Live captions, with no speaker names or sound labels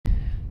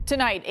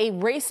Tonight, a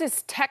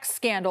racist text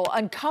scandal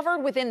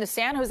uncovered within the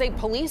San Jose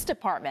Police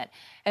Department.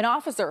 An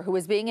officer who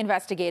is being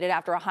investigated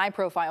after a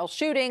high-profile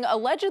shooting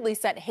allegedly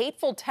sent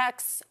hateful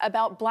texts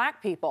about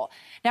black people.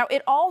 Now,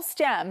 it all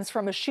stems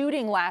from a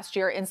shooting last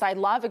year inside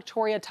La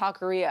Victoria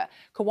Taqueria.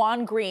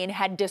 Kawan Green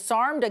had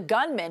disarmed a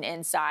gunman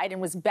inside and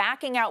was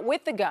backing out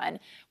with the gun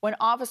when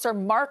Officer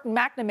Mark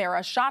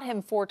McNamara shot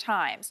him 4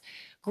 times.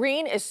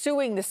 Green is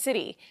suing the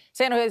city.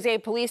 San Jose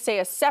police say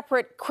a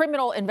separate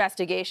criminal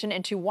investigation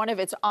into one of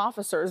its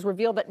officers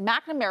revealed that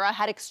McNamara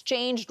had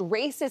exchanged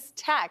racist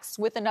texts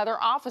with another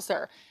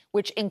officer,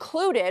 which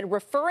included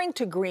referring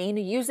to Green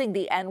using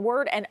the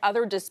N-word and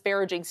other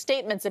disparaging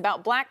statements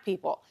about black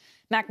people.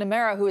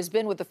 McNamara, who has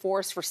been with the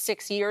force for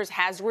 6 years,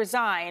 has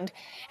resigned,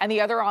 and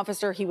the other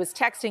officer he was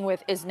texting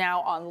with is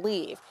now on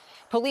leave.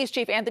 Police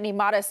Chief Anthony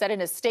Mata said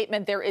in a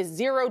statement there is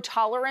zero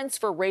tolerance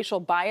for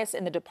racial bias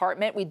in the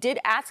department. We did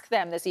ask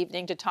them this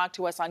evening to talk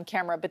to us on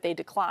camera, but they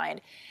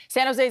declined.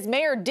 San Jose's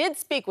mayor did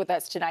speak with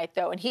us tonight,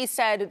 though, and he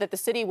said that the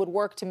city would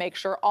work to make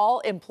sure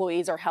all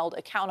employees are held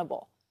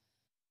accountable.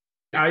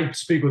 I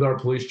speak with our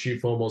police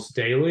chief almost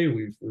daily.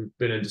 We've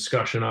been in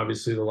discussion,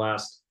 obviously, the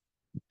last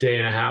day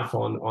and a half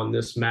on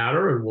this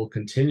matter, and will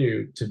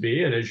continue to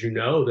be. And as you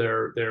know,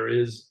 there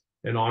is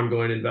an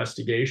ongoing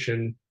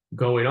investigation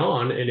going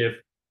on, and if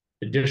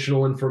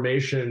additional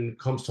information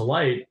comes to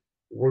light,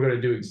 we're going to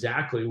do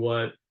exactly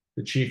what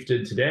the chief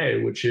did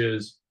today, which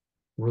is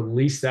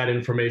release that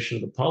information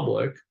to the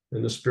public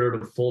in the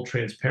spirit of full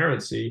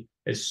transparency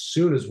as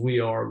soon as we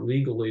are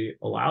legally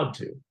allowed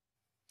to.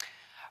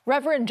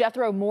 Reverend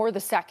Jethro Moore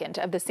II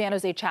of the San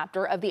Jose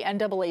chapter of the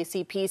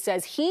NAACP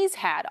says he's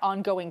had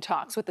ongoing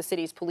talks with the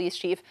city's police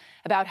chief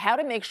about how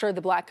to make sure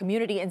the black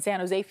community in San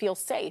Jose feels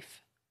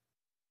safe.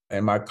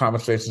 In my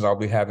conversations I'll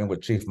be having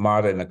with Chief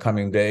Mata in the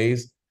coming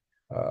days,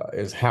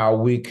 is how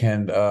we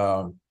can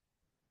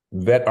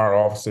vet our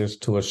officers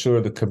to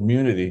assure the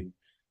community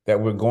that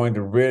we're going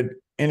to rid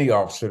any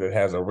officer that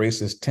has a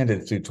racist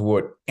tendency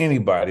toward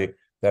anybody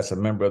that's a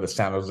member of the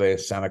San Jose,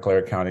 Santa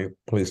Clara County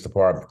Police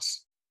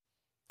Departments.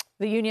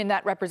 The union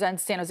that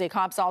represents San Jose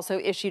cops also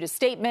issued a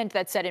statement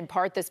that said in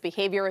part this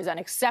behavior is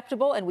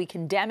unacceptable and we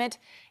condemn it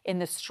in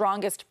the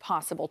strongest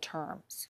possible terms.